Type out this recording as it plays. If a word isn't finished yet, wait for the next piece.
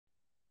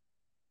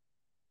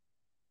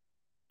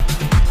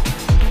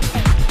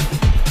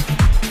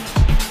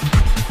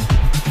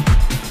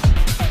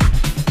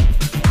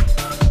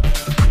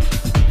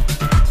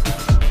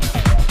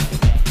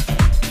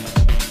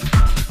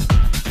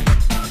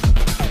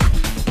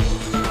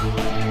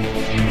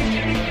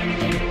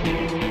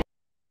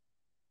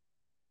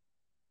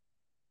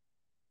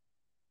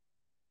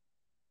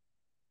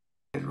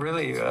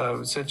really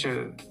such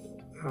a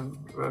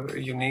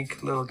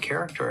unique little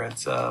character.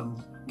 It's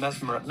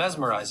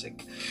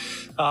mesmerizing.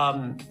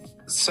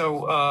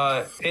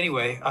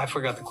 Anyway, I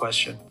forgot the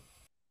question.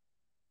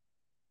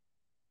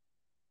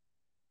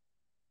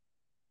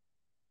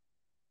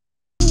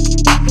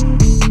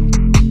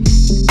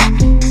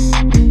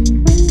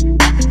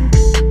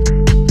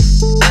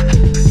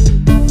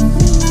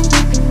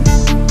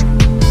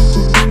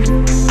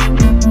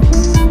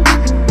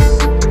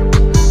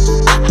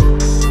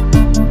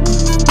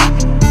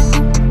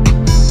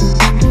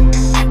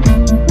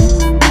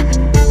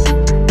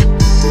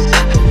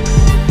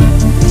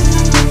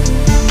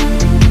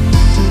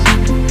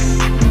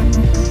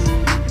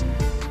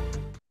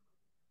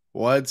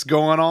 What's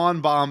going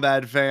on,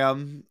 Bombad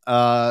fam?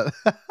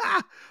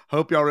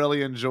 Hope y'all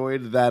really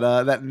enjoyed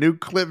that new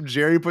clip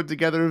Jerry put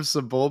together of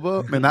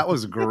Sebulba. Man, that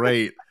was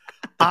great.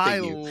 I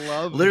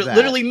love that.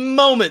 Literally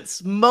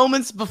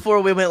moments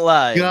before we went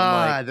live.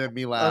 God, that made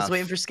me laugh. I was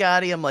waiting for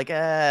Scotty. I'm like,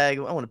 I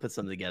want to put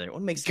something together. I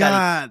want to make Scotty.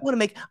 I want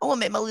to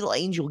make my little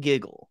angel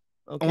giggle.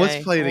 Okay,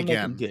 let's play it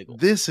again.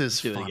 This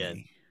is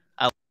funny.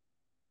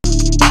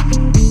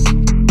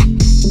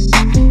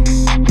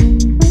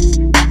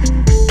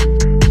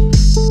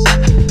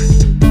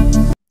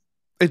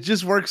 It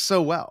just works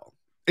so well.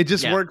 It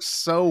just works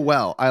so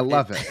well. I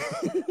love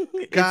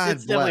it. God,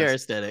 it's definitely our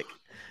aesthetic.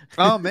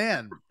 Oh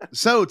man!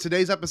 So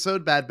today's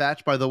episode, Bad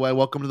Batch. By the way,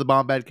 welcome to the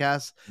Bombad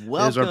Cast.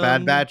 Welcome. Here's our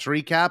Bad Batch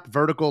recap.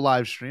 Vertical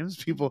live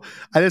streams. People,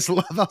 I just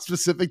love how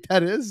specific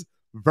that is.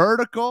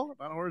 Vertical,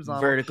 not horizontal.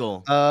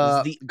 Vertical.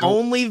 The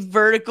only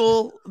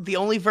vertical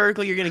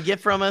you're gonna get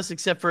from us,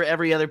 except for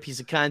every other piece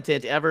of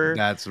content ever.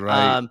 That's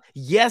right.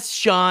 Yes,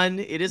 Sean,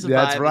 it is a vibe.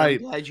 That's right.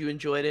 I'm glad you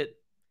enjoyed it.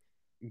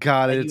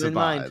 God, it's a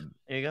vibe.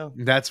 There you go.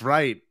 That's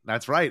right.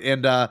 That's right.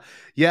 And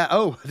yeah.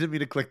 Oh, I didn't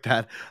mean to click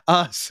that.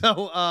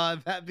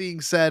 That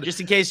being said, just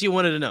in case you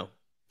wanted to know,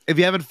 if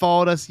you haven't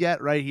followed us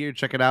yet, right here,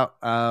 check it out.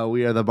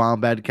 We are the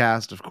Bombad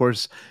Cast. Of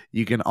course,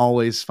 you can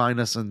always find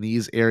us in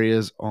these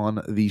areas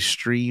on the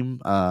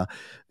stream, the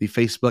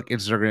Facebook,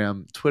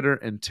 Instagram, Twitter,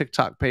 and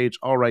TikTok page,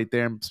 all right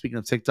there. Speaking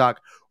of TikTok,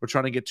 we're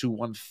trying to get to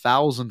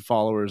 1,000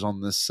 followers on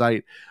this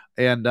site.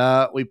 And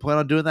we plan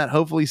on doing that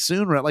hopefully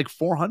soon. We're at like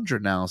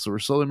 400 now, so we're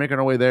slowly making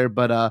our way there.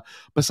 But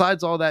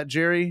besides all that,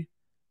 Jerry,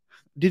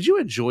 did you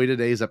enjoy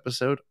today's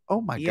episode?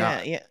 Oh my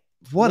God. Yeah.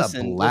 What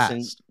a blast.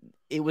 Listen,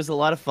 it was a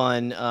lot of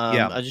fun.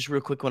 I just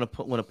real quick want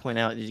to point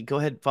out, go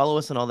ahead, follow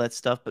us on all that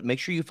stuff, but make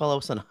sure you follow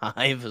us on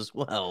Hive as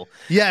well.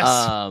 Yes.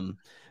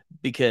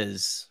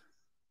 Because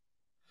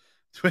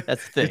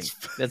that's the thing.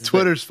 That's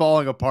Twitter's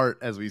falling apart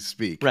as we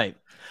speak. Right.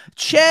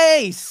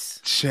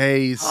 Chase.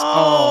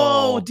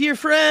 Oh, dear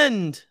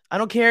friend. I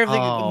don't care if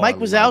Mike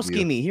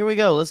Wazowski me. Here we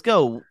go. Let's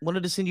go.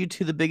 Wanted to send you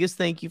to the biggest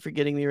thank you for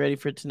getting me ready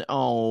for tonight.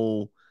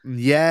 Oh,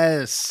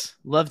 yes.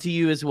 Love to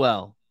you as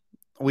well.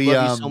 Love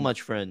you so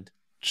much, friend.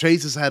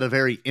 Chase has had a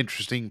very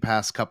interesting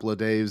past couple of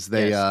days.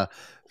 They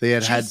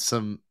had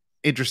some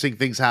interesting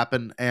things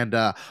happen, and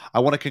I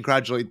want to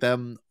congratulate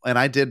them. And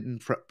I did in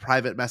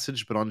private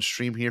message, but on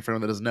stream here, for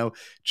anyone that doesn't know,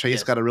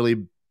 Chase got a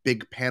really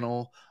big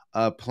panel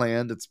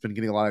planned. It's been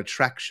getting a lot of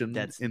traction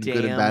in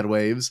good and bad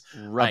waves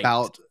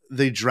about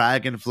the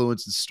drag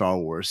influence in Star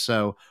Wars.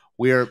 So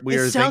we are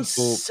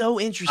thankful. So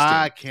interesting.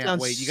 I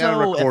can't wait. You gotta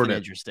record it.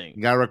 Interesting.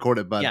 You gotta record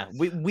it, buddy. Yeah,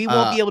 we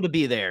won't be able to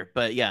be there,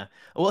 but yeah.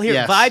 Well,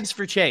 here, vibes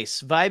for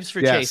Chase. Vibes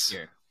for Chase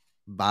here.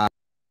 Bye.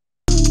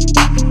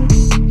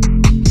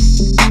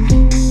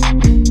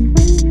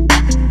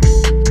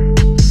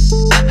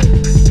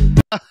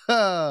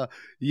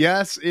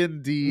 Yes,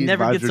 indeed.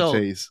 Never gets old.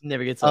 Chase.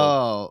 Never gets old.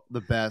 Oh, the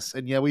best.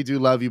 And yeah, we do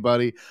love you,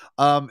 buddy.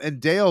 And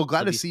Dale,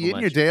 glad to see you in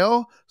here,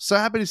 Dale. So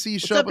happy to see you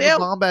show up on the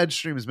Bombad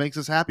streams. Makes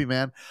us happy,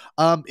 man.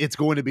 It's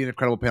going to be an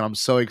incredible panel. I'm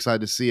so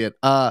excited to see it.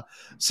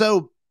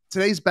 So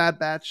today's Bad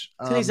Batch.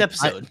 Today's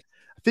episode.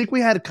 I think we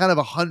had kind of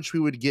a hunch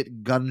we would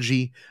get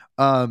Gungi,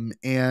 or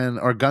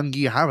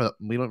Gungi. However,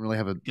 we don't really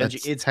have a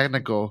it's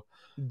technical.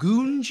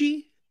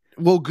 Gungi?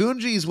 Well,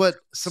 Gungi is what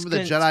some of the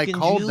Jedi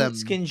called them.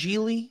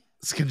 Skingili?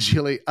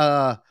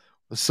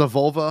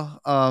 Savolva.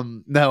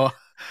 No.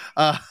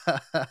 I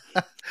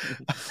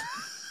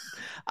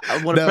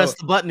want to press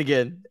the button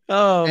again.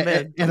 Oh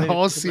man! In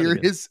all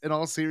seriousness,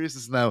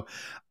 no.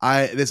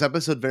 This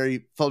episode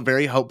felt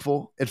very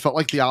hopeful. It felt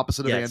like the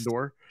opposite of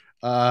Andor,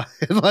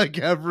 in like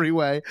every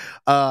way.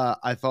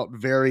 I felt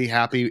very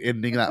happy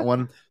ending that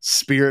one.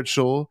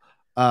 Spiritual.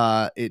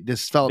 It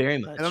just felt very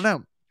much. I don't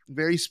know.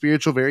 Very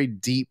spiritual, very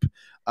deep.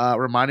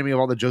 Reminding me of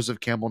all the Joseph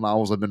Campbell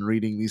novels I've been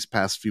reading these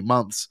past few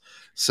months.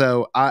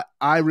 So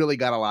I really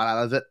got a lot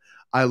out of it.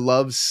 I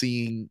love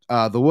seeing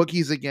the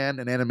Wookiees again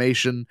in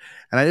animation.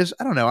 And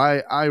I don't know.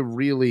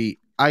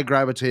 I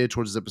gravitated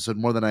towards this episode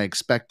more than I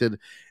expected.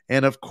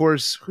 And of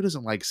course, who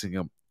doesn't like seeing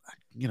a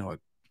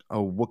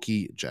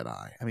Wookiee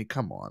Jedi? I mean,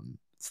 come on.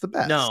 It's the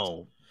best.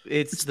 No,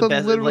 it's the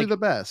best. Literally the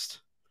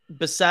best.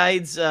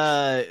 Besides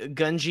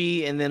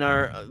Gungi and then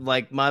our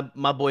my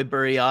boy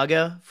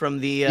Burryaga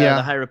from the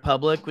High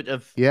Republic, which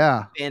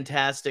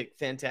fantastic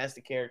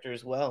character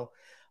as well.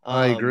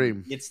 I agree.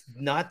 It's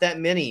not that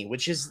many,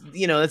 which is,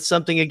 that's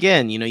something,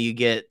 again, you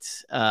get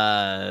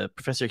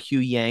Professor Hugh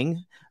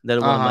Yang, that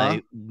are one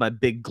of my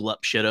big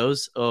glup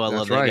shittos. Oh, I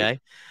love that guy.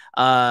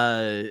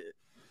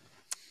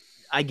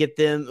 I get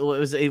them.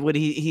 What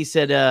he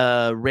said,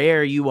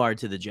 rare you are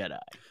to the Jedi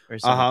or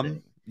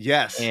something.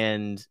 Yes.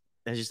 And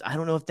I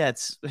don't know if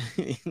that's,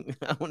 I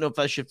don't know if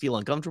I should feel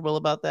uncomfortable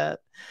about that.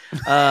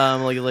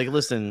 Like,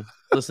 listen,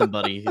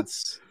 buddy,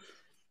 it's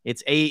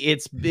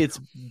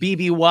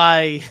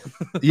BBY,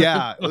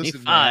 yeah,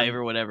 25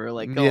 or whatever.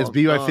 Like, it's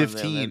BBY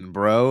 15,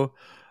 bro.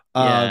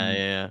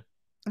 Yeah.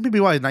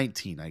 BBY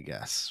 19, I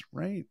guess,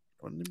 right?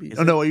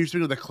 No, are you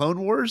speaking of the Clone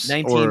Wars?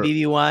 19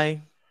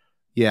 BBY.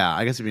 Yeah,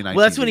 I guess it'd be 19.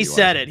 Well, that's when he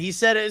said it. He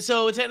said it.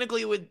 So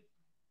technically, it would.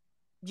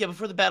 Yeah,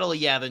 before the Battle of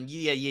Yavin.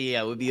 Yeah.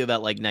 It would be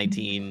about like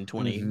 19,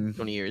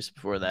 20 years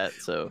before that.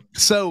 So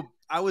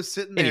I was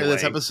sitting there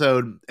this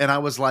episode, and I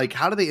was like,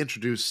 how do they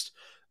introduce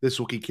this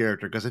Wookiee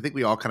character? Because I think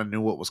we all kind of knew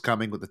what was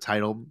coming with the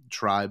title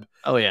Tribe.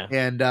 Oh yeah,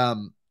 and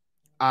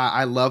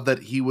I love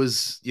that he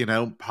was,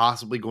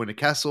 possibly going to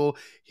Kessel.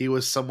 He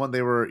was someone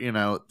they were,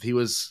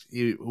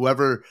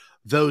 whoever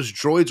those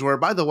droids were.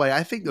 By the way,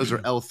 I think those are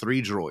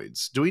L3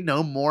 droids. Do we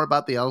know more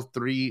about the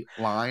L3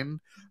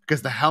 line?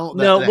 Because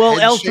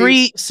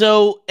L3.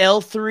 So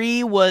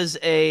L3 was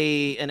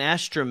an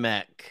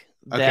astromech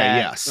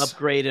that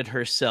upgraded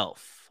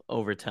herself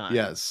over time.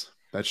 Yes,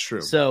 that's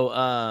true.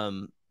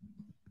 So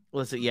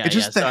listen, yeah, it's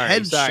just the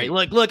head sorry.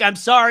 shape. Look, I'm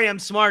sorry. I'm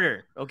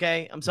smarter.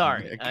 Okay, I'm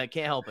sorry. I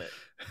can't help it.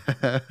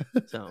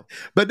 So,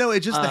 but no,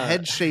 it's just the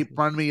head shape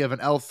reminded me of an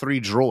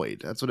L3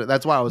 droid.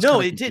 That's why I was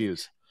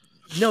confused.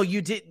 No,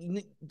 you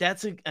didn't.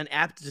 That's an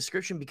apt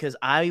description, because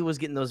I was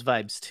getting those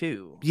vibes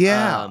too.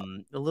 Yeah,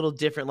 a little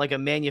different, like a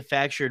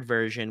manufactured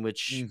version,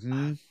 which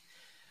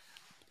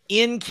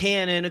in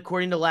canon,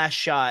 according to Last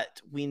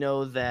Shot, we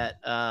know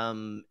that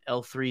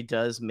L3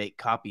 does make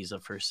copies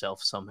of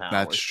herself somehow.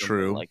 That's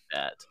true, like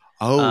that.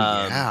 Oh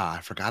yeah,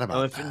 I forgot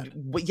about that.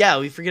 Yeah,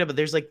 we forget about.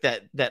 There's like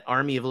that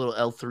army of little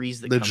L3s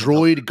that the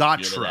droid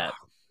Gotra.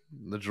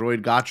 The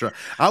droid Gotra.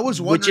 I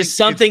was wondering, which is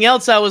something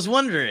else. I was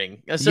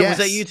wondering. So was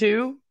that you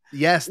too?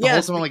 Yes, the whole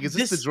time I'm like, is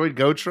this the droid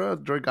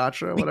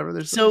Gotra, whatever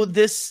they're saying? So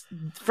this,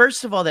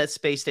 first of all, that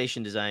space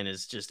station design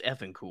is just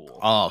effing cool.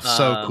 Oh,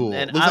 so cool.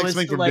 And looks like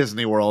something from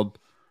Disney World.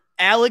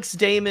 Alex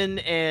Damon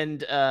and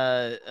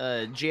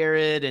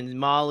Jared and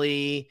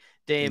Molly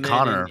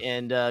Damon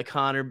and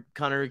Connor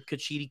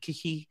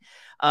Kachidi.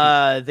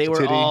 They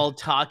were all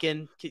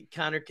talking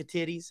Connor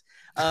Katitties.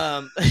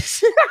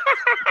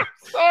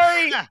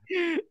 Sorry.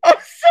 I'm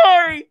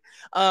sorry.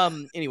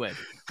 Anyway,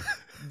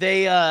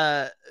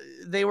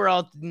 they were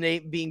all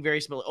being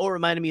very similar. Oh, it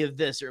reminded me of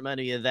this. It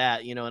reminded me of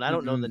that, and I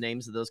don't know the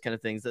names of those kind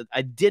of things. That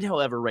I did,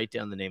 however, write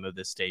down the name of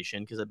this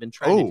station, because I've been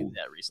trying to do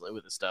that recently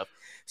with this stuff.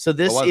 So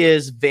this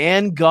is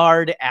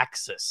Vanguard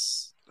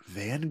Axis.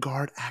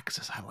 Vanguard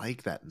Axis. I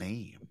like that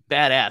name.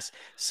 Badass.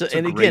 So,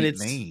 and again,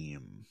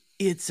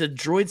 it's a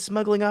droid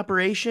smuggling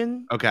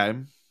operation. Okay.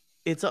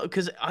 It's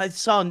because I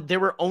saw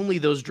there were only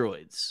those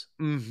droids,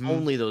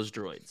 only those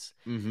droids.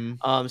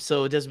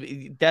 So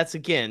that's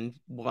again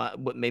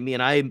what made me,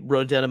 and I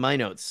wrote down in my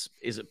notes.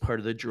 Is it part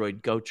of the droid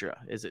Gotra?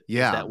 Is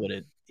that what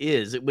it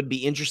is? It would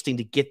be interesting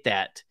to get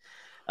that.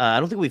 I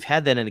don't think we've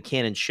had that in a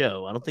canon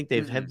show. I don't think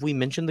have we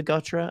mentioned the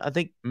Gotra? I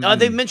think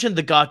they've mentioned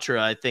the Gotra.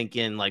 I think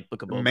in like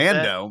Book of Boba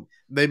Mando.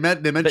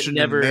 Fett. They mentioned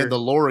never,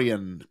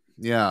 Mandalorian.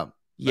 Yeah.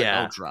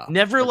 Gotra.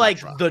 Never like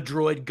the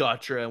droid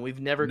Gotra, and we've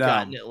never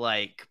gotten it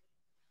like.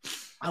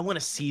 I want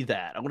to see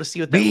that. I want to see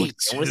what that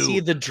looks like. I want to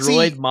see the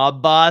droid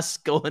mob boss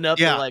going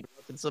up and like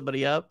looking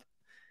somebody up.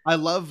 I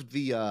loved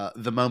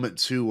the moment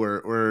too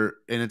where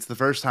and it's the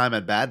first time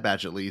at Bad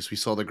Batch, at least, we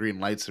saw the green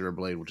lightsaber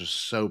blade, which is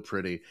so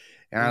pretty.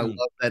 And I love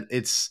that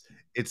it's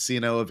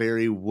a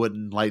very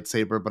wooden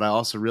lightsaber, but I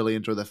also really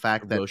enjoy the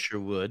fact that Rosher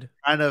wood.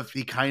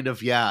 He kind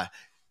of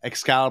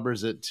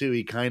Excalibur's it too.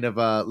 He kind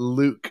of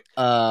Luke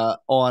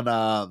on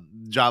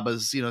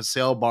Jabba's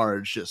sail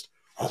barge, just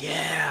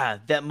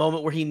that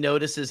moment where he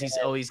notices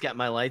he's got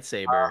my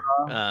lightsaber.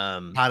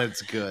 God,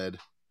 it's good.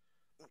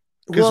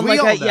 Because we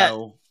all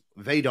know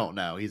they don't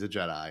know he's a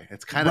Jedi.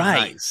 It's kind of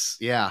nice.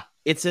 Yeah.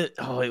 It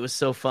was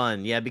so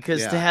fun. Yeah,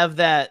 because to have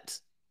that,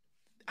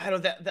 I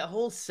don't know, that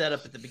whole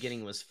setup at the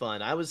beginning was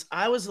fun. I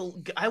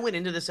went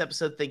into this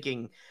episode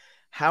thinking,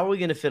 how are we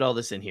going to fit all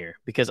this in here?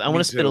 Because I want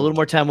to spend a little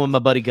more time with my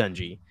buddy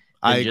Gunji.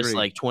 I agree. Just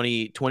like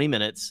 20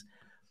 minutes.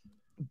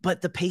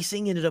 But the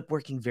pacing ended up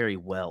working very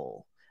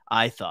well,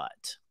 I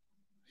thought.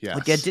 Yes.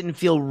 Like, it didn't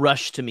feel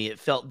rushed to me. It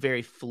felt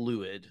very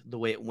fluid the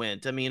way it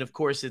went. I mean, of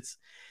course,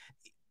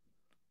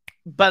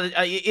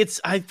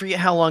 I forget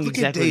how long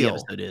exactly the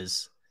episode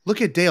is.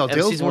 Look at Dale.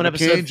 Dale's season 1,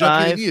 episode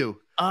 5. You.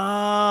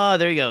 Ah,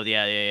 there you go.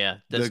 Yeah.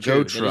 That's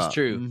true. That is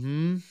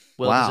true.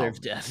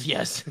 Well-deserved death.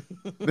 Yes.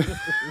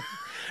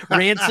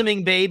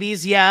 Ransoming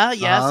babies. Yeah.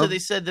 So they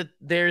said that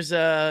there's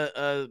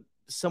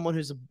someone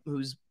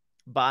who's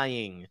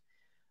buying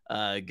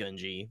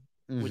Gunji,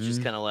 which is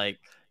kind of like,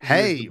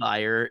 hey, the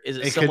buyer. Is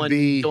it someone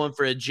going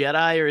for a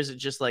Jedi, or is it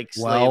just like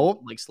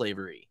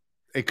slavery?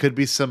 It could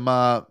be some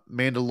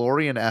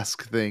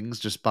Mandalorian-esque things,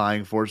 just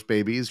buying Force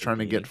babies, trying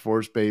to get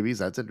Force babies.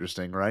 That's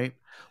interesting, right?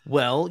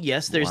 Well,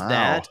 yes, there's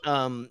that.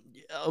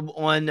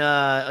 On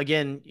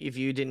again, if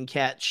you didn't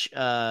catch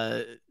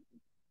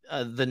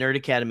the Nerd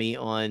Academy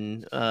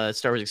on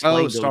Star Wars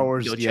Explained,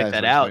 go check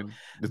that out.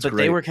 But great.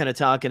 They were kind of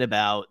talking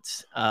about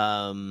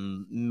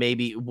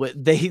maybe what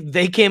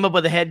they came up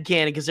with a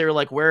headcanon because they were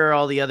like, where are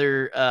all the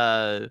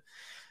other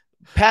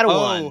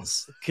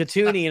Padawans,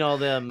 Katuni and all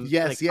them?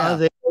 Yes, like, yeah. Are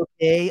they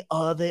okay?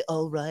 Are they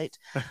all right?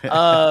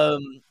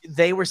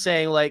 They were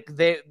saying like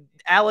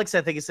Alex,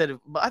 I think he said,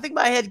 I think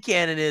my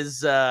headcanon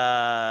is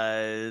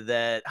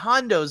that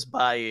Hondo's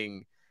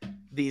buying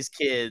these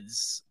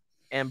kids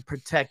and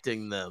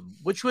protecting them,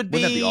 which would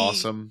Wouldn't that be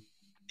awesome?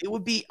 It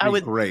would be. I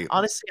would great.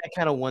 Honestly, I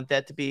kind of want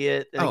that to be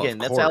it. And again,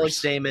 that's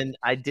Alex Damon.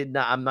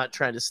 I'm not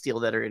trying to steal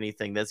that or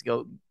anything.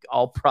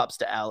 All props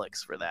to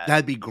Alex for that.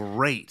 That'd be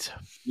great.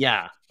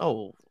 Yeah.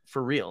 Oh,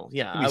 for real.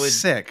 Yeah. I would.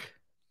 Sick.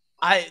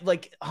 I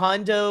like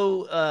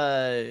Hondo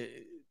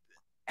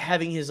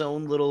having his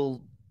own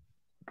little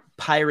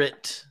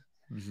pirate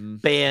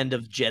band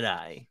of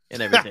Jedi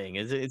and everything.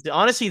 It's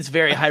honestly, it's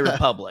very High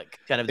Republic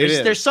kind of.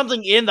 There's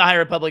something in the High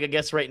Republic, I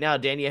guess. Right now,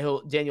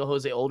 Daniel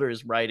Jose Older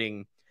is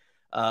writing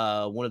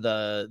one of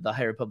the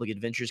High Republic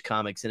Adventures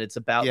comics, and it's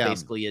about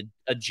basically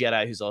a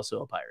Jedi who's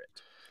also a pirate.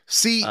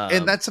 See,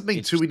 and that's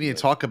something too we need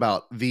to talk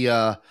about.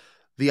 The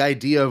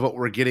idea of what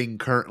we're getting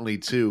currently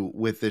too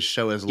with this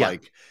show is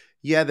like,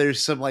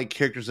 there's some like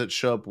characters that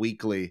show up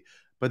weekly,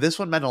 but this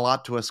one meant a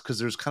lot to us because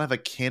there's kind of a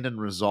canon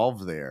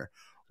resolve there.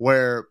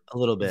 Where a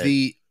little bit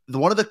the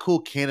one of the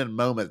cool canon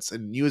moments,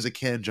 and you as a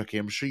canon junkie,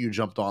 I'm sure you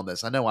jumped on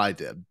this. I know I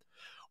did.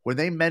 When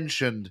they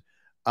mentioned,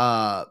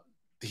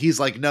 he's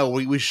like, no,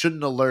 we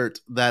shouldn't alert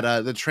that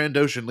the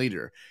Trandoshan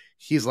leader.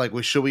 He's like,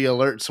 should we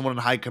alert someone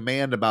in high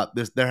command about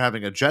this? They're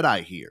having a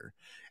Jedi here,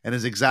 and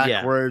his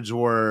exact words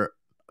were,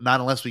 "Not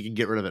unless we can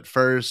get rid of it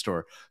first,"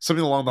 or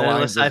something along the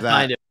lines of that.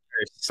 Find it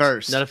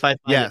first. Not if I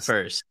find it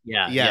first.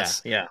 Yeah.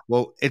 Yes. Yeah.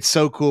 Well, it's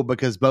so cool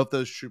because both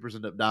those troopers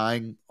end up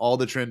dying. All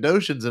the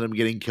Trandoshans end up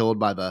getting killed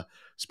by the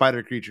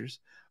spider creatures.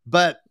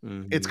 But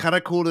it's kind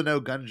of cool to know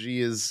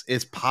Gungi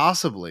is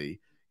possibly,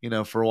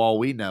 for all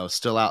we know,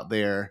 still out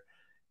there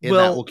in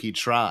that Wookiee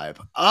tribe.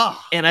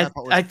 And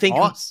I think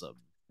awesome.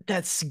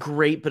 That's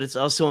great, but it's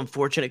also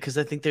unfortunate because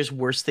I think there's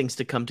worse things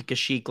to come to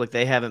Kashyyyk. Like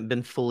they haven't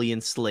been fully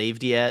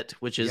enslaved yet,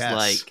 which is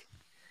like.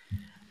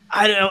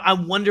 I don't know. I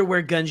wonder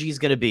where Gungi is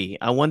going to be.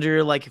 I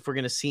wonder, like, if we're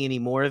going to see any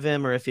more of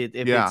him, or if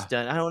it's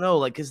done. I don't know,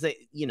 like, because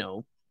they,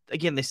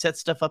 again, they set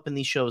stuff up in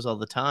these shows all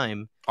the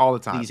time.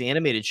 These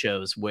animated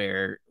shows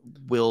where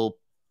we'll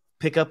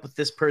pick up with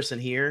this person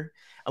here,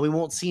 and we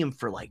won't see him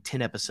for like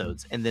 10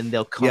 episodes, and then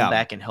they'll come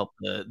back and help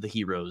the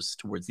heroes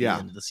towards the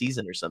end of the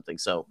season or something.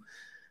 So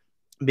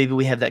maybe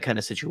we have that kind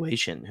of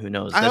situation. Who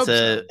knows? How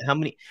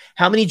many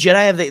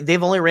Jedi have they?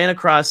 They've only ran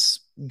across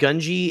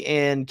Gungi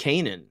and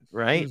Kanan,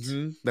 right?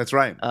 That's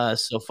right.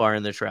 So far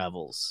in their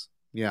travels.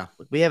 Yeah.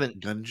 We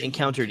haven't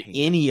encountered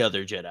any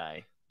other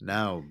Jedi.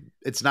 No.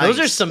 It's nice. Those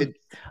are some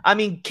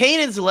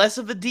Kanan's less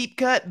of a deep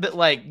cut, but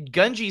like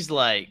Gungi's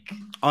like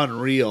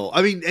unreal.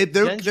 I mean,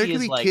 there could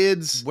be like,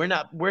 kids.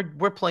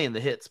 We're playing the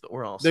hits, but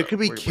we're also there could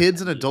be kids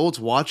and adults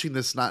watching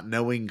this not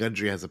knowing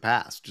Gungi has a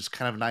past. Just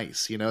kind of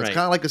nice, It's kind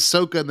of like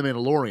Ahsoka and the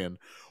Mandalorian,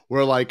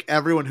 where like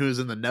everyone who's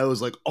in the know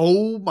is like,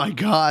 oh my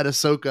god,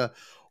 Ahsoka.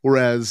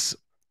 Whereas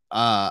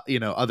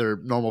other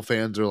normal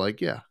fans are like,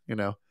 yeah,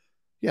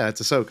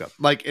 it's Ahsoka.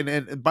 Like,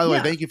 and by the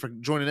way, thank you for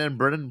joining in,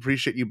 Brennan.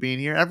 Appreciate you being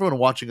here. Everyone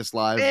watching us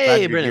live.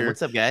 Hey, Brennan,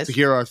 what's up, guys? To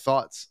hear our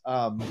thoughts.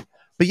 But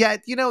yeah,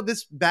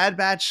 this Bad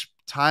Batch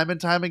time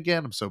and time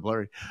again. I'm so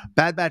blurry.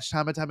 Bad Batch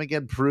time and time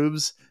again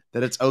proves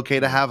that it's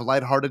okay to have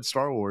lighthearted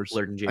Star Wars.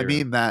 I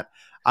mean that.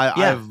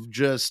 I've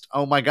just,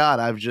 oh my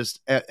god,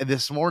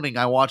 this morning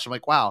I watched. I'm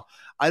like, wow,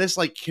 I just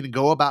like can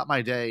go about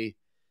my day.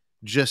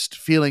 Just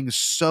feeling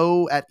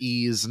so at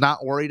ease,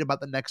 not worried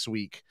about the next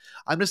week.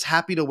 I'm just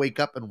happy to wake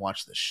up and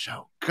watch this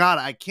show. God,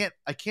 I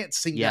can't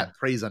sing that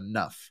praise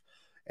enough.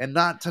 And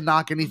not to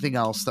knock anything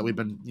else that we've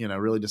been,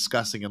 really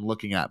discussing and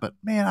looking at. But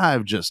man,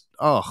 I've just,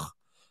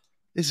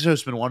 this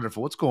show's been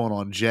wonderful. What's going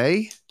on,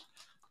 Jay?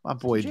 My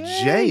boy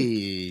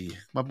Jay.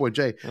 My boy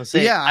Jay.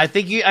 I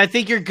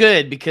think you're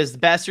good because the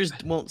Bastards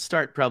won't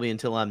start probably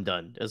until I'm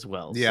done as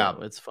well. Yeah,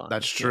 so it's fun.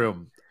 That's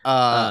true.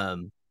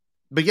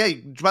 But yeah,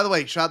 by the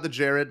way, shout out to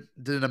Jared.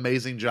 Did an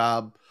amazing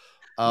job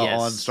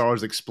on Star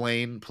Wars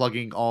Explained,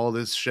 plugging all of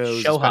his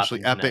shows,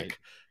 especially Epic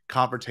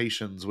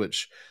Confrontations,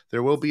 which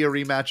there will be a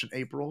rematch in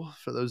April.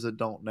 For those that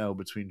don't know,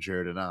 between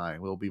Jared and I,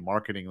 we'll be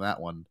marketing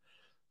that one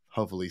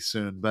hopefully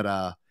soon.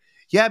 But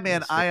yeah,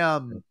 man,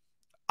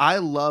 I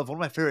love one of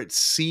my favorite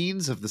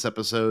scenes of this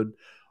episode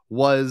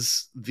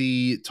was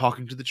the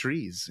talking to the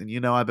trees,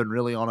 and I've been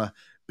really on a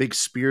big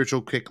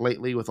spiritual kick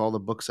lately with all the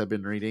books I've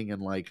been reading,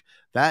 and like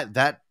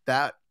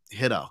that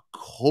hit a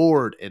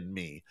chord in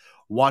me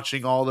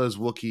watching all those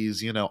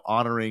Wookiees,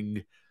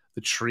 honoring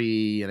the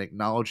tree and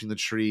acknowledging the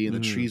tree, and the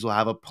trees will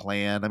have a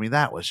plan. I mean,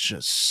 that was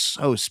just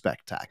so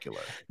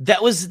spectacular.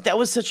 That was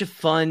such a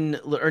fun,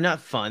 or not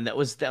fun. That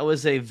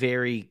was a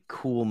very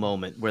cool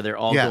moment where they're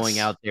all going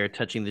out there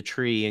touching the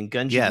tree, and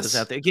Gungi was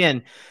out there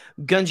again.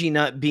 Gungi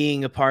not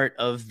being a part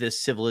of this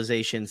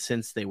civilization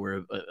since they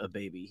were a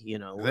baby,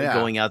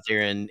 going out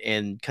there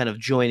and kind of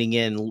joining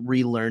in,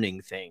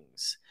 relearning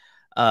things,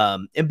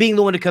 and being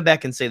the one to come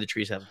back and say the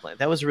trees have a plan.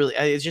 That was really,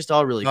 it's just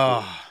all really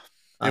cool.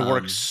 It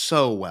works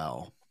so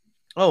well.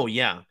 Oh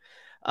yeah.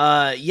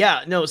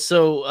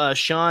 So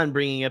Sean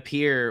bringing up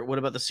here, what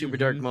about the super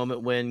dark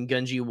moment when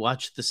Gungi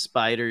watched the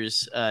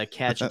spiders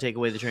catch and take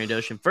away the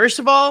Trandoshan? First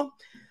of all,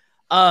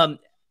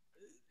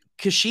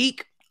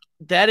 Kashyyyk,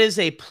 that is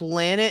a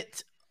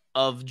planet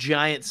of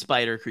giant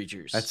spider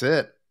creatures. That's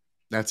it.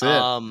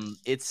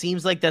 It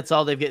seems like that's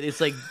all they've got.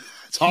 It's like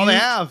it's all they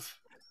have.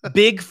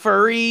 Big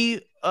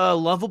furry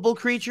lovable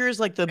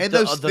creatures, like the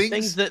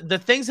things that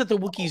the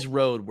Wookiees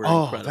rode were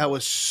incredible. That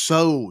was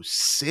so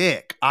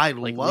sick. I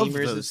love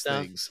those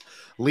things.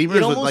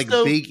 Lemurs with like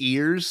big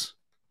ears.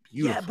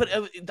 Beautiful.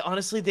 Yeah, but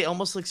honestly, they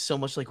almost look so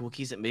much like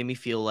Wookiees. It made me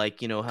feel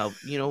like, how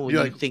when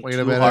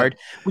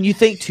you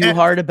think too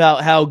hard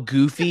about how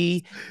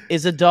Goofy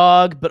is a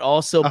dog, but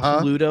also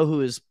Pluto,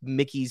 who is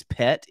Mickey's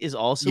pet, is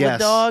also a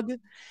dog.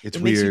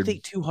 It makes you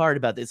think too hard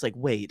about it. It's like,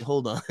 wait,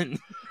 hold on.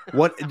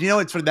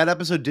 It's for that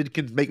episode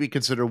did make me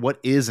consider what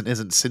is and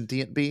isn't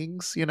sentient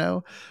beings,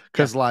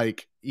 because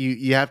like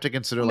you have to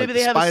consider maybe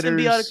they spiders, have a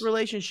symbiotic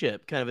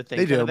relationship kind of a thing,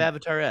 they kind of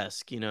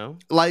Avatar-esque,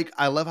 Like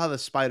I love how the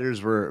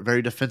spiders were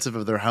very defensive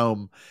of their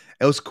home.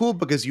 It was cool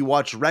because you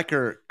watch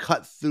Wrecker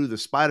cut through the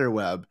spider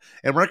web,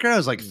 and Wrecker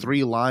has like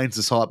 3 lines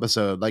this whole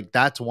episode. Like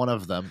that's one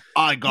of them.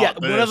 I got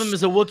this. One of them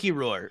is a Wookiee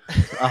roar.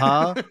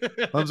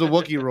 One's a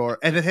Wookiee roar,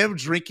 and then him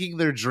drinking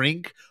their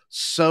drink.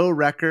 So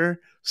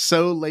Wrecker,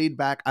 so laid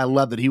back. I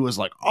love that he was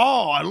like,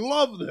 "Oh, I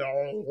love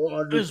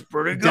that. This is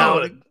pretty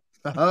good."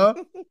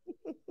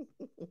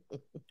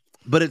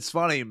 But it's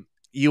funny.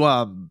 You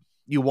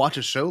watch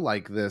a show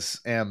like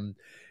this, and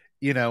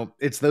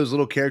it's those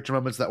little character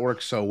moments that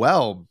work so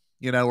well.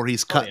 Where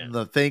he's cutting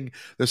the thing,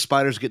 the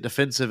spiders get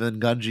defensive, and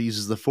Gungi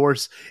uses the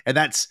Force, and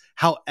that's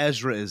how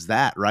Ezra is.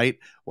 That right?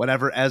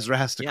 Whenever Ezra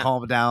has to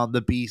calm down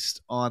the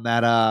beast on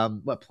that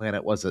what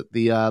planet was it?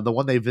 The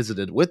one they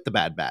visited with the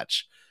Bad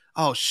Batch.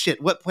 Oh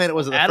shit! What planet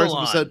was it? The first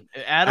episode.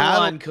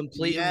 Adelon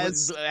completely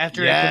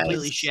after it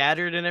completely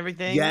shattered and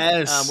everything.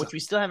 Yes, which we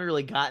still haven't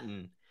really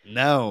gotten.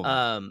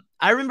 No.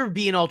 I remember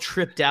being all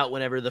tripped out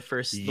whenever the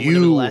last season of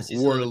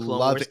the Clone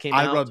Wars came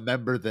out. I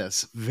remember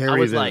this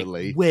very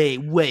vividly. Like,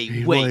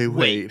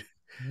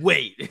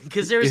 wait,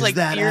 because there was like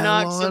Fear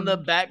Knocks in the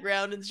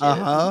background and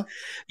shit.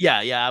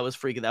 Yeah, I was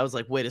freaking. I was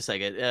like, wait a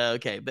second,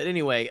 okay, but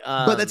anyway,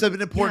 but that's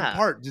an important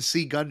part to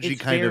see Gungi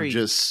kind of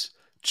just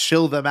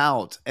chill them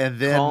out and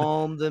then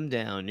calm them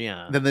down.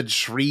 Yeah, then the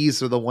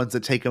trees are the ones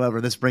that take them over.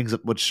 And this brings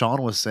up what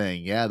Sean was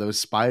saying. Yeah, those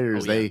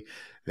spiders,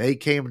 they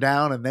came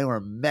down and they were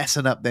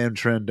messing up them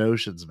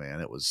Trandoshans, man.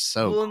 It was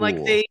so cool.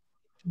 Like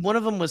one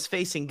of them was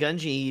facing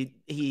Gungi.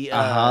 He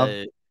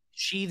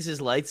sheathes his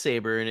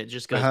lightsaber and it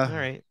just goes, all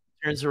right,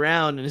 turns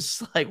around and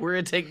it's like, we're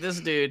gonna take this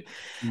dude.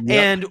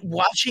 And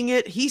watching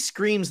it, he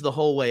screams the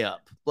whole way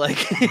up. Like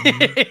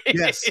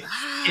yes,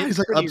 he's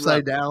like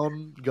upside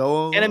down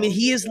going. And I mean,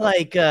 he is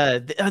like a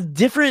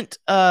different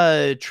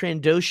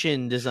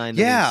Trandoshan design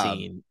that we've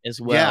seen as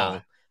well.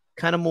 Yeah.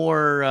 Kind of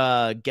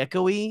more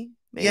gecko-y.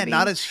 Maybe? Yeah,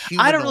 not as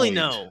humanoid. I don't really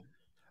know.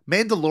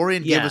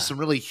 Mandalorian gave us some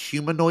really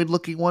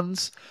humanoid-looking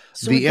ones.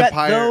 So the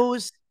Empire,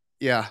 those.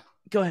 Yeah.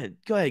 Go ahead.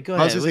 I was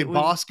going to say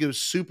Boss gives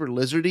super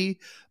lizardy,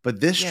 but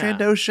this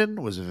Trandoshan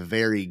was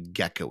very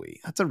gecko-y.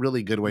 That's a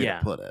really good way to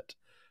put it.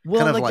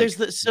 Well, kind of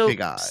there's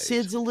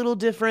Sid's a little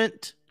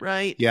different,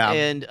 right? Yeah.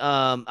 And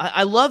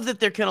I love that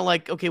they're kind of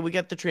like, okay, we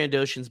got the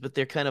Trandoshans, but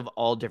they're kind of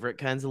all different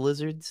kinds of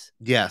lizards.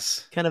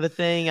 Yes. Kind of a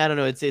thing. I don't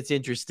know. It's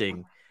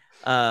interesting.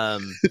 I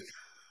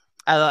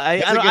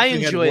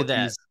enjoy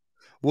that.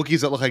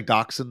 Wookiees that look like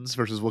dachshunds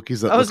versus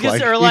Wookiees that I was look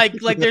gonna say,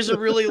 like there's a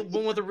really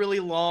one with a really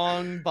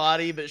long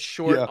body but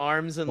short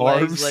arms and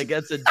legs. Like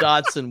that's a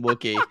Dotson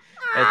Wookiee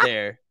right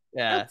there.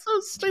 Yeah, that's so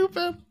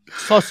stupid.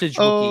 Sausage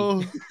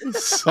Wookiee.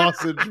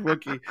 Sausage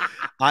Wookiee.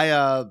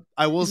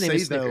 I will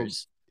say though,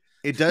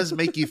 it does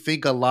make you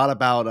think a lot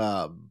about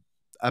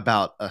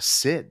a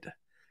Sid.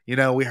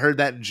 We heard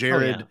that in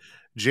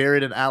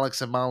Jared and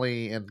Alex and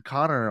Molly and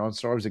Connor on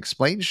Star Wars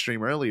Explained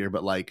stream earlier,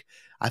 but like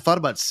I thought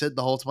about Sid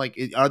the whole time. Like,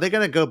 are they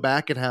going to go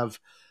back and have,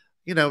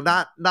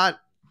 not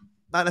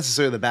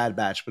necessarily the Bad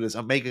Batch, but is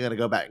Omega going to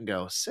go back and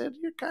go, Sid,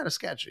 you're kind of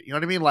sketchy. You know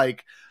what I mean?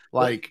 Like,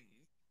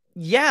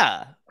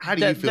 yeah. How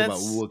do you feel about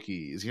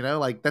Wookiees?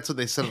 Like that's what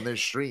they said on their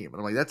stream, and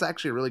I'm like, that's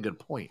actually a really good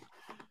point.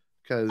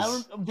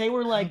 Because they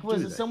were like,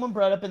 someone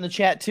brought up in the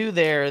chat too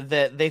there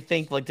that they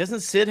think like, doesn't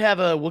Sid have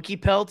a Wookiee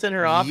pelt in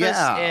her office?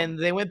 Yeah. And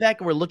they went back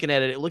and were looking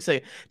at it. It looks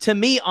like, to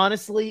me,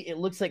 honestly, it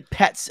looks like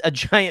a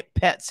giant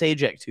Pat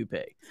Sajak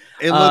toupee.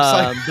 It looks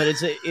like, but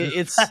it's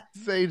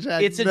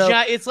Sajak.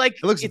 It's like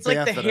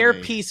the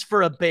hairpiece piece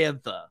for a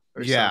bantha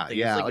or something.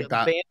 Yeah, it's like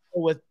that.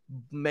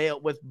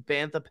 Bantha with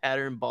bantha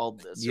pattern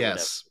baldness.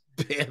 Yes,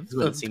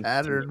 bantha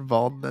pattern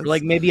baldness. Or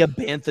like maybe a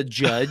bantha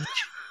judge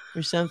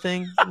or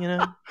something. You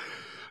know.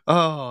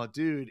 Oh,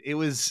 dude, it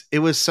was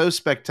so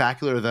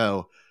spectacular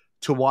though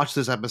to watch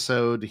this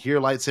episode, hear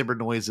lightsaber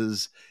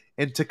noises,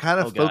 and to kind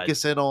of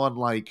focus in on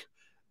like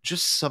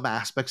just some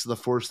aspects of the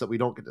Force that we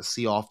don't get to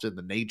see often,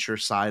 the nature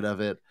side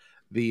of it,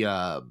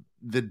 the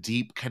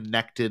deep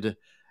connected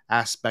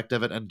aspect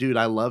of it. And dude,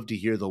 I love to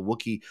hear the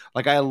Wookiee.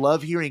 Like I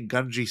love hearing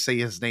Gunji say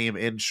his name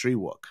in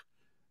Shriwook.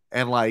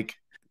 And like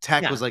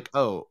Tech was like,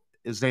 "Oh,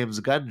 his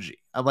name's Gunji."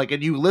 I'm like,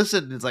 and you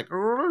listen, and it's like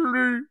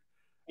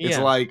it's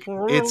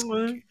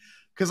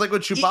because like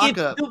with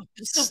Chewbacca,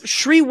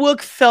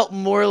 Shriwook felt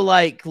more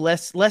like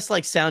less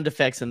like sound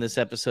effects in this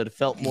episode. It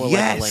felt more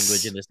like the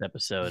language in this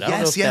episode. I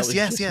don't know if that was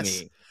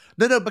just me.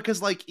 No,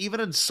 because like even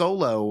in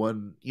Solo,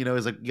 when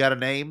he's like, "You got a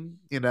name,"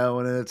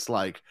 and it's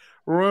like,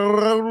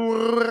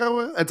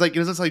 it's like,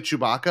 isn't this like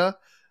Chewbacca,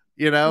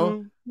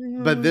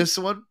 But this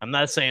one, I'm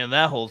not saying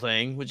that whole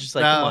thing. We're just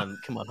like,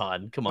 come on,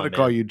 Han, come on. I'm gonna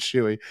call you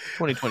Chewie.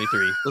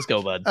 2023. Let's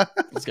go, bud.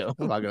 Let's go.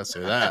 I'm not gonna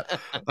say that.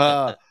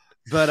 But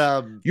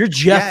you're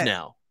Jeff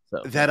now.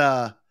 So.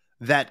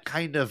 That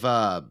kind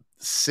of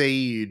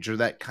sage, or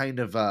that kind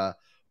of what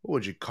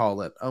would you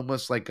call it?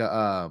 Almost like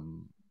a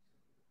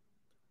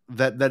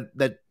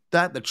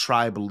the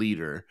tribe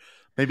leader,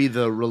 maybe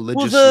the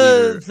religious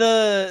leader,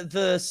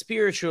 the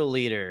spiritual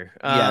leader.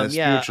 The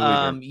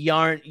spiritual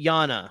leader.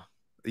 Yana.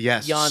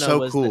 Yes, Yana so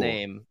was cool. the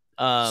name.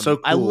 So cool.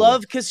 I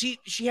love because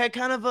she had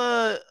kind of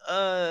a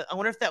I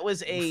wonder if that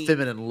was a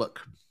feminine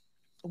look.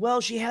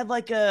 Well, she had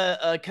like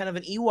a kind of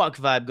an Ewok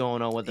vibe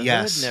going on with the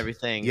hood and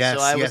everything. Yes,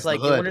 so I was like,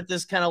 I wonder if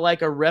this kind of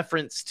like a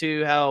reference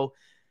to how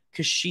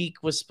Kashyyyk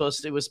was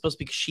supposed to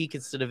be Kashyyyk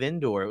instead of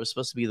Endor. It was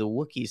supposed to be the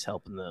Wookiees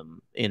helping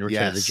them in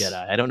Return of the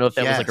Jedi. I don't know if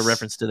that was like a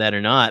reference to that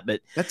or not, but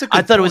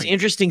I thought it was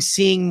interesting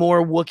seeing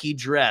more Wookiee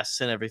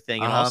dress and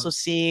everything, and also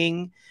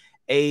seeing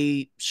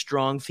a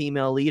strong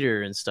female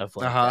leader and stuff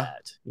like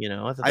that.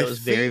 I thought that was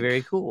very,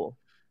 very cool.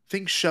 I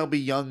think Shelby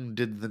Young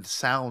did the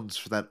sounds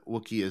for that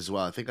Wookiee as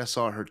well. I think I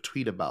saw her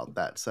tweet about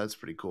that, so that's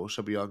pretty cool.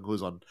 Shelby Young, who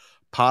was on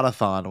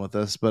Podathon with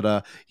us, but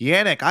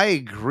Yannick, I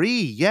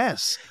agree.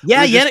 Yes,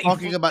 Yannick,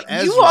 talking about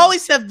Ezra. You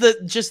always have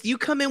you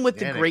come in with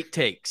the great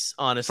takes.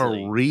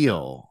 Honestly, for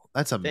real,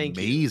 that's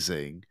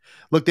amazing.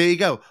 Look, there you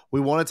go. We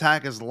won't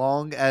attack as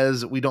long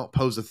as we don't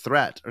pose a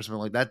threat or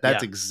something like that.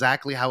 That's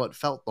exactly how it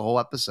felt the whole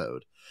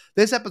episode.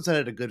 This episode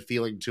had a good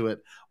feeling to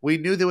it. We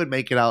knew they would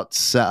make it out.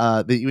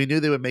 We knew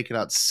they would make it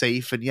out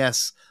safe. And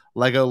yes,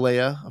 Lego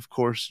Leia, of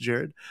course,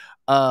 Jared.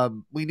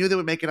 We knew they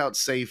would make it out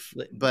safe.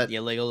 But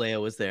Lego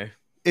Leia was there.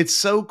 It's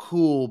so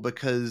cool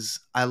because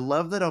I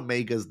love that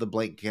Omega's the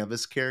blank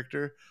canvas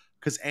character.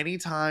 Because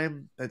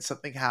anytime that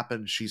something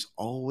happens, she's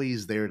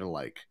always there to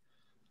like,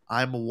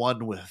 I'm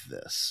one with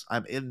this.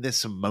 I'm in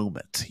this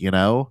moment.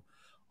 Oh,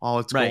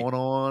 what's going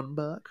on,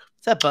 Buck?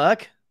 What's up,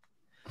 Buck?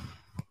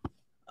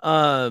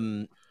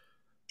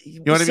 You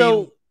know what I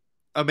mean?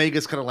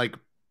 Omega's kind of like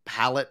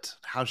palette,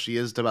 how she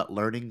is about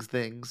learning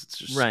things. It's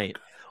just right.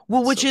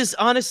 Well, which is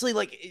honestly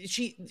like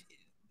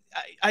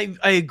I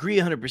agree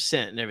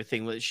 100% and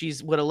everything.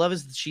 What I love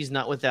is that she's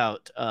not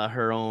without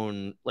her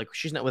own, like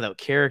she's not without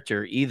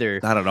character either.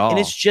 Not at all. And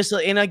it's just,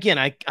 and again,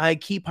 I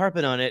keep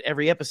harping on it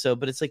every episode,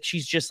 but it's like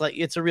she's just like,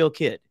 it's a real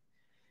kid.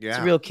 Yeah. It's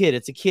a real kid.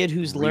 It's a kid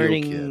who's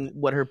learning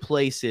what her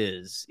place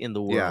is in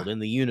the world, in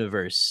the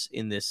universe,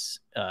 in this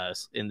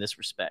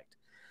respect.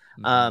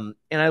 And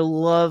I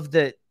love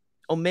that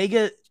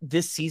Omega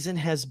this season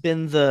has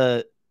been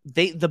the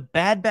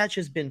Bad Batch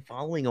has been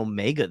following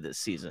Omega this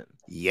season.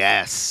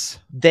 Yes.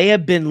 They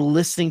have been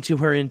listening to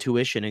her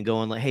intuition and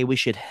going like, hey, we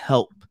should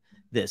help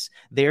this.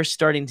 They're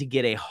starting to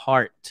get a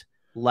heart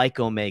like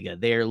Omega.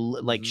 They're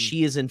like,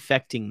 she is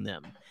infecting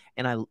them.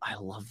 And I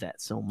love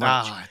that so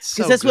much.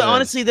 Because that's what,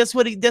 honestly, that's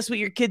what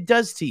your kid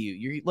does to you.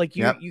 You're like,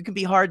 you can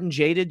be hard and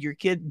jaded,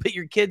 but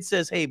your kid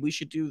says, hey, we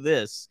should do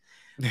this.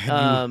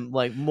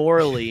 Like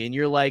morally, and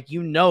you're like,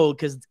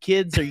 because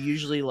kids are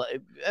usually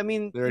like, I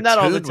mean, not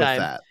all the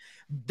time.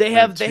 They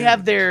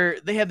have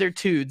their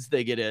tudes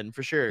they get in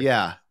for sure.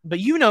 Yeah. But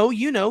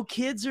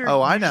kids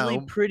are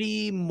usually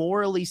pretty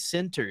morally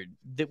centered.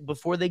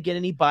 Before they get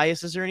any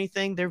biases or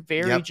anything, they're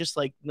very just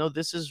like, no,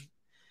 this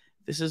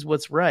is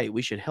what's right.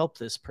 We should help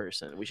this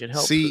person. We should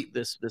help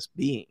this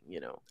being,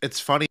 It's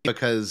funny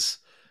because,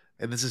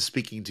 and this is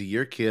speaking to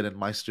your kid and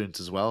my students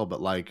as well, but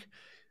like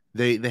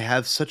they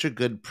have such a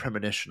good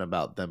premonition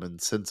about them,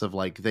 and sense of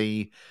like,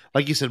 they,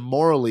 like you said,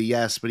 morally,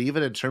 yes, but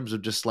even in terms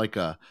of just like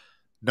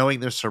knowing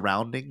their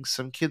surroundings,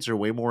 some kids are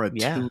way more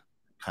attuned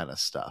kind of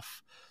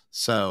stuff.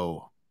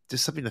 So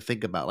just something to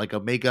think about, like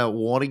Omega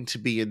wanting to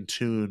be in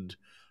tune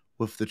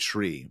with the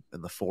tree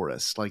in the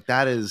forest. Like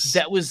that's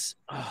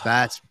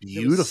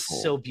beautiful.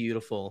 So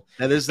beautiful.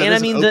 That is an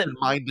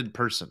open-minded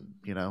person,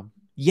 you know.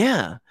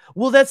 Yeah.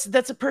 Well, that's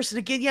a person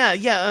again.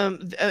 Yeah.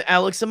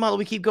 Alex and Mala,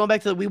 we keep going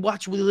back to that. We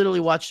literally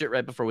watched it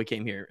right before we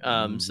came here.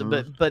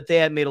 But they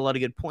had made a lot of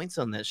good points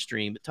on that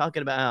stream, but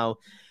talking about how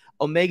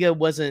Omega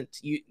wasn't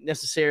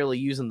necessarily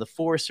using the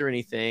Force or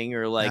anything,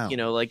 or like,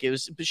 like it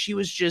was, but she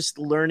was just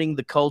learning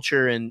the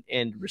culture and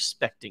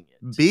respecting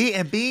it.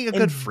 Being a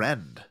good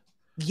friend.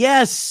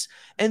 Yes.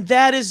 And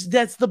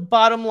that's the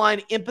bottom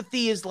line.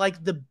 Empathy is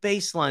like the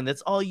baseline.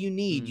 That's all you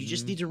need. You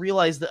just need to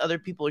realize that other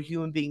people are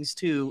human beings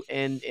too.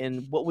 And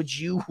what would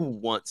you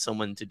want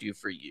someone to do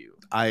for you?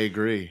 I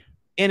agree.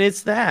 And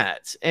it's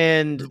that.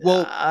 And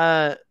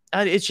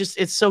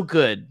it's so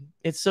good.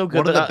 It's so good.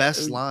 One of the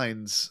best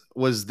lines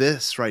was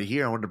this right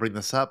here. I wanted to bring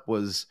this up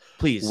was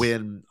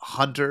when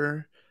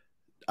Hunter,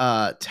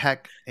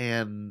 Tech,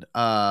 and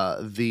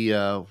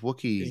the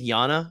Wookiee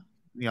Yana,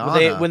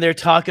 when they're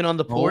talking on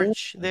the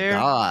porch there.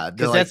 God,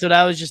 because that's what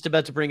I was just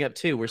about to bring up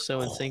too. We're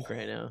so in sync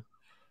right now.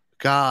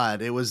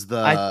 God, it was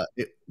the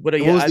what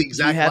was the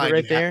exact line? It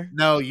right there?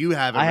 No, you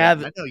have it. I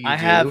have. I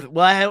have.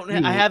 Well, I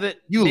have it.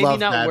 You maybe love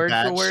not Bad word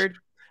Batch. for word.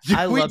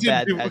 I love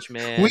Bad Batch,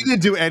 man. We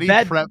didn't do any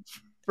prep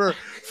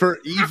for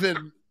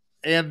even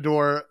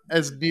Andor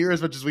as near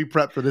as much as we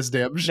prepped for this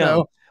damn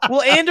show. No.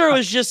 Well, Andor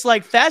was just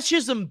like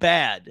fascism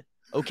bad.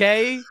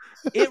 Okay.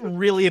 It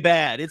really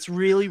bad. It's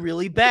really,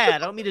 really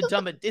bad. I don't mean to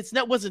dumb it.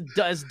 Wasn't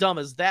as dumb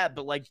as that,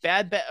 but like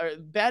Bad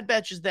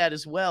Batch is that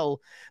as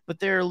well. But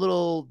they're a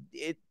little.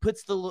 It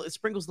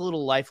sprinkles the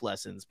little life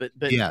lessons. But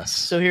yes.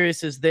 So here it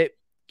says that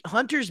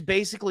Hunter's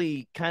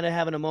basically kind of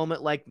having a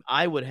moment like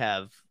I would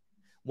have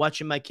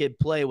watching my kid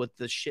play with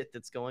the shit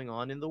that's going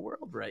on in the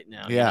world right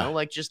now. Yeah,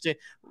 like just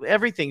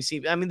everything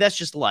seems. I mean, that's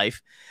just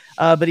life.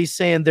 But he's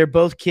saying they're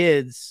both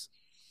kids,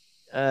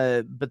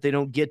 but they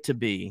don't get to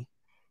be.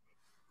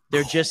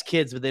 They're just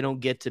kids, but they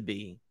don't get to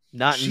be.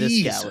 Not in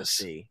this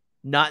galaxy.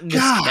 Not in this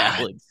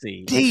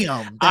galaxy.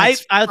 Damn.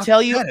 I'll tell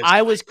you,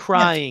 I was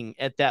crying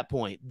at that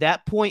point.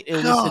 That point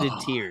elicited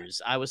tears.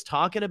 I was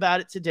talking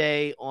about it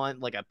today I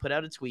put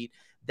out a tweet.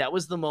 That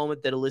was the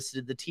moment that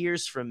elicited the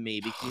tears from me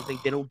because you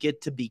think they don't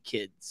get to be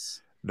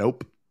kids.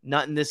 Nope.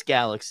 Not in this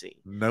galaxy.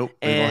 Nope.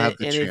 They don't have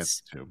the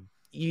chance to.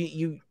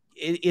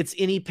 It's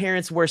any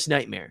parent's worst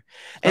nightmare.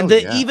 And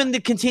even the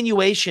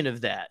continuation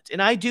of that.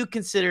 And I do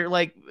consider,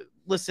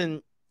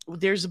 listen,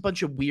 there's a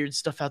bunch of weird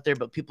stuff out there,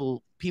 but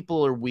people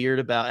are weird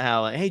about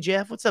how, hey,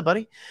 Jeff, what's up,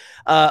 buddy?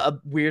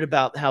 Weird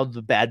about how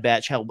the Bad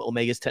Batch, how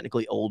Omega's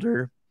technically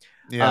older.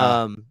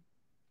 Yeah.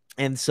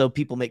 And so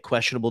people make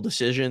questionable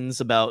decisions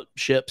about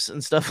ships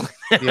and stuff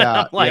like that.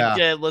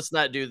 Yeah. Let's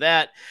not do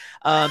that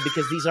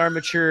because these are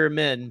mature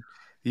men.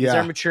 These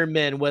are mature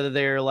men, whether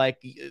they're like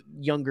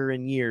younger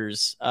in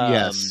years.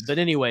 Yes. But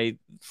anyway,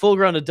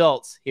 full-grown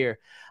adults here.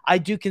 I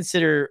do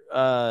consider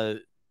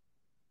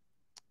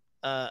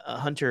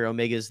Hunter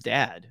Omega's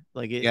dad.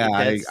 I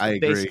agree.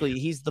 Basically,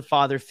 he's the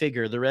father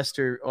figure. The rest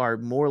are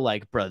more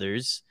like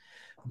brothers,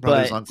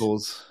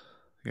 uncles.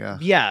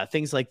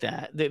 Things like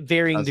that. The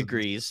varying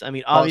degrees. I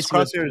mean, obviously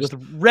with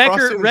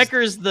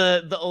Wrecker's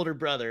the older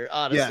brother.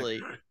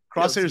 Honestly,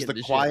 Crosshair's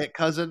the quiet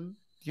cousin.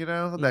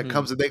 That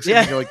comes and makes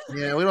him like,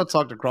 we don't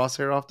talk to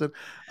Crosshair often.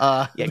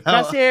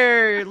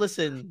 Crosshair.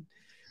 Listen,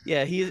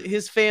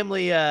 his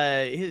family.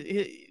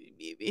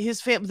 His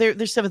family,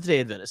 they're Seventh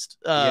Day Adventist.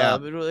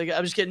 I'm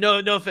just kidding. No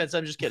offense.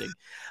 I'm just kidding.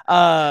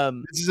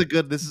 This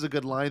is a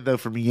good line though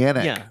from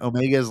Yannick. Yeah.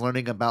 Omega is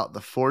learning about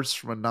the Force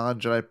from a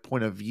non-Jedi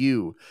point of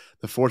view.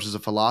 The Force is a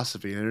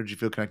philosophy, an energy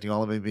field connecting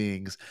all living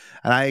beings.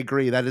 And I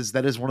agree. That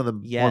is one of the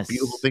more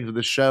beautiful things of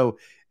the show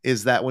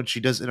is that when she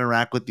does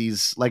interact with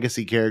these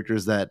legacy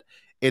characters, that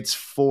it's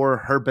for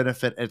her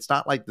benefit. It's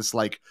not like this,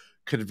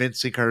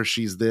 convincing her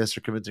she's this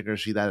or convincing her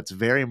she's that. It's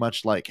very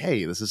much like,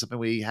 hey, this is something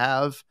we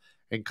have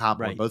in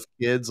common. We're both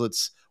kids.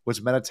 Let's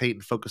meditate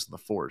and focus on the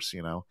Force,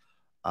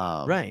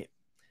 right.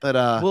 But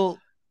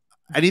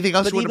anything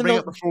else you want to bring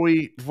up before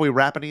we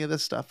wrap any of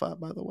this stuff up,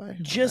 by the way?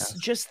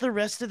 Just the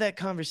rest of that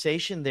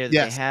conversation there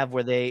that they have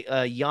where they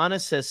Yana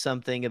says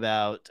something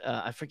about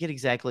I forget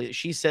exactly.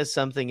 She says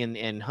something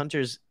and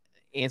Hunter's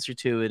answer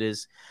to it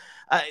is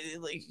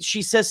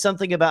she says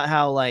something about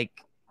how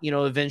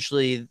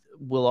eventually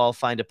we'll all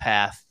find a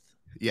path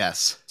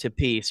to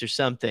peace or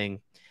something.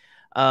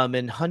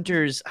 And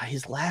Hunter's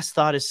his last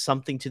thought is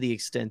something to the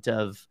extent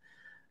of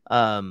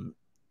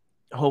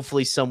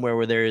hopefully somewhere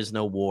where there is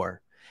no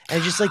war.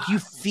 And just you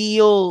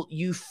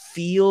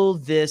feel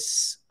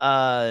this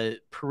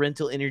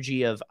parental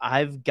energy of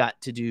I've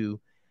got to do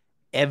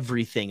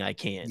everything I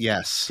can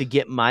to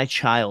get my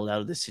child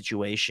out of this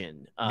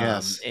situation.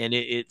 And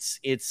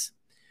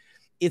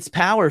it's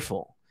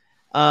powerful.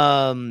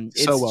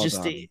 It's so well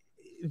just done.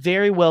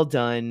 Very well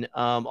done.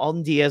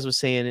 Alden Diaz was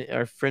saying,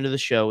 our friend of the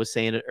show was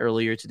saying it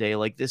earlier today.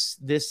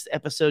 This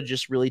episode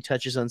just really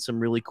touches on some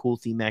really cool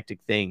thematic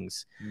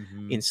things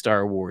in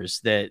Star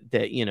Wars that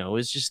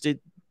is just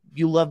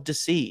you love to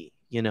see.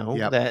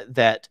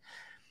 That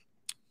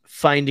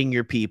finding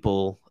your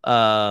people,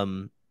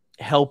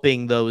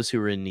 helping those who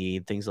are in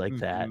need, things like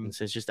that. And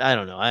so it's just, I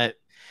don't know.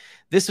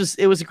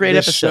 It was a great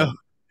episode.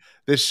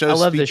 This show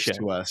speaks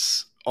to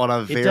us on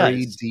a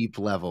very deep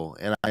level,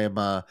 and I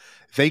am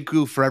thank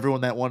you for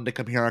everyone that wanted to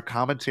come hear our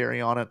commentary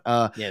on it.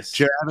 Yes,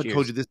 Jared, I haven't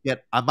told you this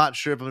yet. I'm not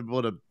sure if I'm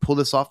able to pull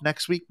this off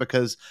next week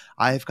because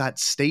I've got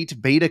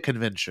state beta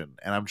convention,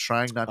 and I'm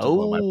trying not to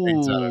blow my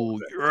brains out.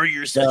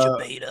 You're such a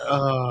beta.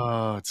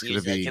 Oh, it's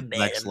gonna be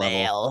next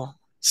level.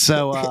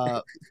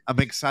 So I'm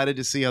excited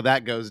to see how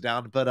that goes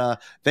down. But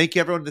thank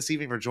you everyone this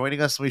evening for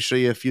joining us. Let me show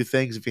you a few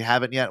things. If you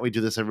haven't yet, we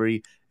do this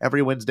every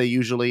Wednesday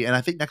usually, and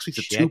I think next week's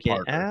a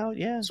two-parter. Out,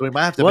 yeah. So we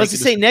might have to. Well, I was to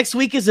say next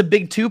week is a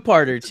big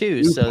two-parter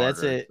too. So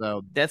that's it.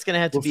 So that's gonna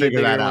have to be a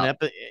bigger one.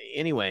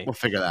 Anyway, we'll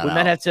figure that out. We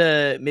might have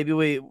to. Maybe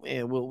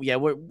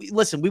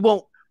listen. We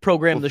won't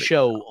program the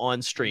show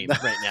on stream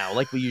right now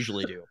like we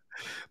usually do.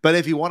 But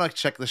if you want to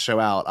check the show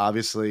out,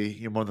 obviously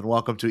you're more than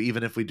welcome to.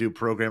 Even if we do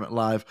program it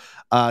live,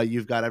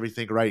 you've got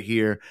everything right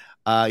here.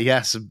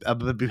 Yes, I'm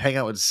gonna be hanging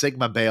out with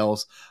Sigma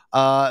Bales,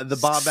 the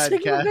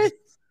Bombad Cast,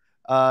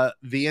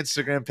 the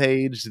Instagram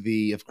page,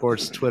 of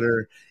course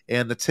Twitter,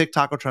 and the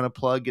TikTok. We're trying to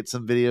plug, get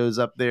some videos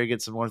up there,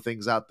 get some more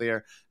things out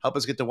there. Help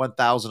us get to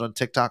 1,000 on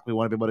TikTok. We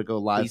want to be able to go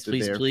live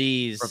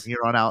please from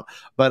here on out.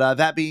 But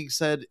that being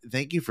said,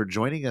 thank you for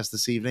joining us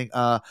this evening.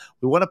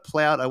 We want to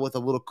play out with a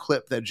little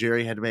clip that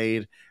Jerry had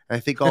made. I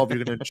think all of you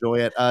are going to enjoy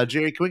it.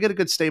 Jerry, can we get a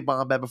good stay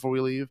bomb before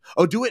we leave?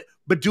 Oh, do it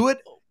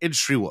in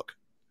Shriwook.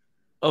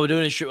 Oh,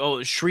 doing it in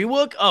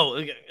Shriwook? Oh,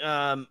 okay.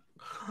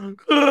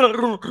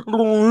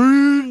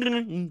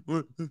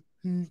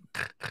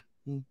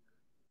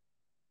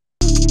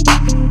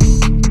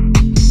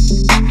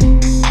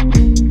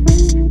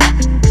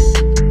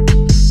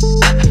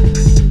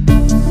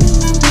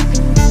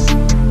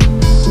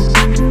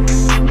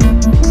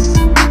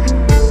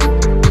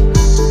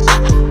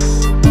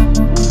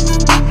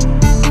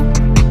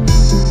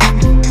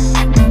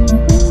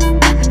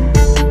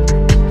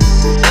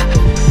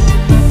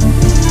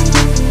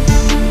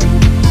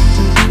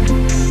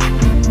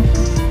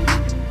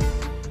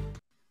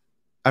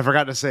 I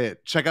forgot to say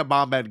it. Check out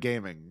Bombad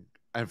Gaming.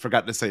 I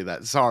forgot to say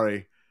that.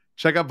 Sorry.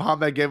 Check out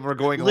Bombad Gaming. We're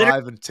going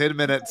live in 10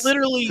 minutes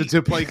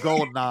to play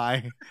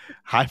GoldenEye.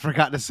 I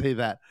forgot to say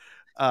that.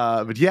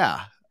 But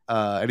yeah.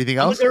 Anything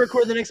else? I'm going to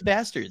record the next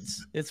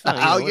Bastards. It's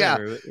fine.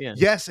 Yeah.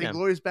 Yes,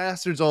 Inglourious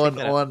Bastards on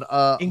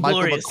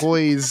Michael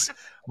McCoy's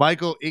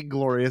Michael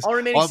Inglorious. All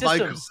remaining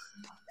systems.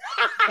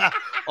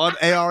 On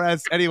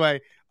ARS. Anyway,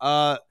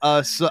 so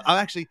I'm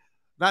actually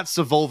not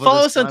Savolva.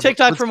 Follow us on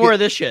TikTok for more of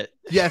this shit.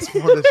 Yes,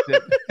 more of this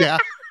shit. Yeah.